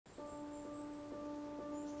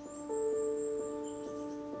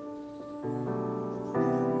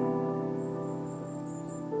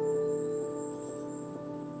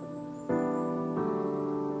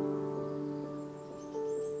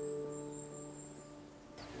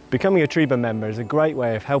Becoming a Trebah member is a great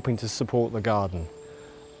way of helping to support the garden.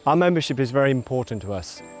 Our membership is very important to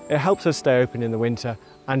us. It helps us stay open in the winter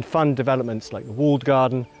and fund developments like the walled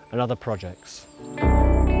garden and other projects.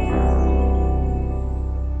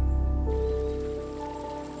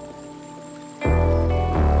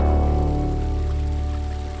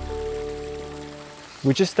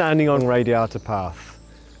 We're just standing on Radiata Path,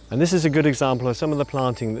 and this is a good example of some of the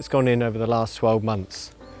planting that's gone in over the last 12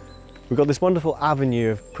 months. We've got this wonderful avenue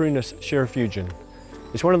of Prunus chirifugum.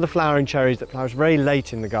 It's one of the flowering cherries that flowers very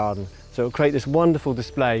late in the garden, so it'll create this wonderful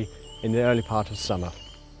display in the early part of summer.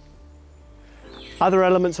 Other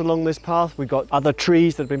elements along this path, we've got other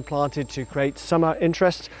trees that have been planted to create summer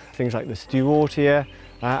interest, things like the Stewart,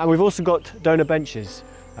 and we've also got donor benches.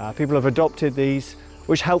 People have adopted these,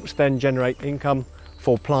 which helps then generate income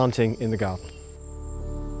for planting in the garden.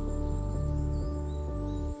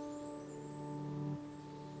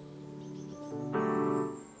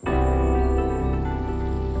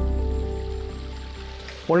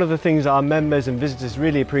 One of the things our members and visitors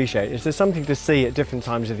really appreciate is there's something to see at different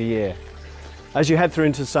times of the year. As you head through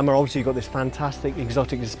into summer, obviously you've got this fantastic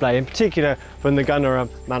exotic display, in particular from the Gunnera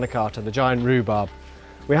manicata, the giant rhubarb.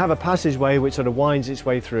 We have a passageway which sort of winds its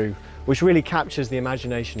way through, which really captures the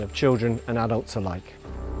imagination of children and adults alike.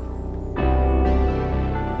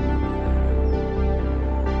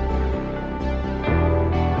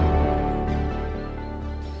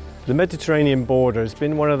 The Mediterranean border has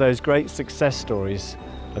been one of those great success stories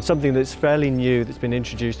of something that's fairly new that's been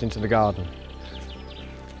introduced into the garden.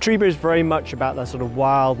 Trebah is very much about that sort of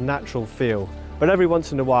wild, natural feel, but every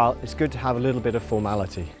once in a while it's good to have a little bit of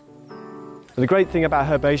formality. And the great thing about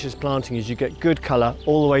herbaceous planting is you get good colour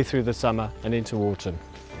all the way through the summer and into autumn.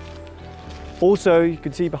 Also, you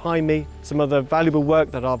can see behind me some of the valuable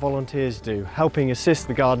work that our volunteers do, helping assist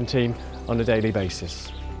the garden team on a daily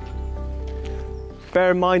basis.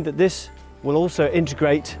 Bear in mind that this will also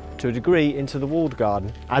integrate to a degree into the walled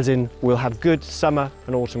garden, as in we'll have good summer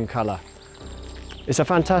and autumn colour. It's a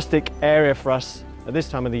fantastic area for us at this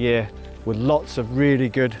time of the year with lots of really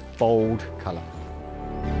good bold colour.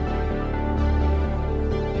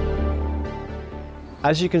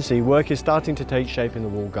 As you can see, work is starting to take shape in the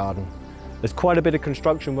walled garden. There's quite a bit of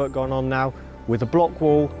construction work going on now with the block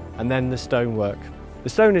wall and then the stone work. The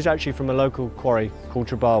stone is actually from a local quarry called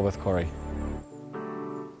Trebah quarry.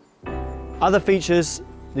 Other features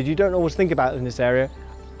that you don't always think about in this area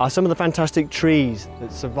are some of the fantastic trees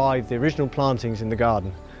that survived the original plantings in the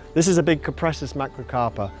garden. This is a big Cupressus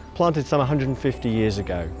macrocarpa, planted some 150 years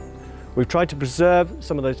ago. We've tried to preserve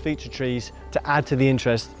some of those feature trees to add to the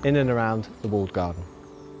interest in and around the walled garden.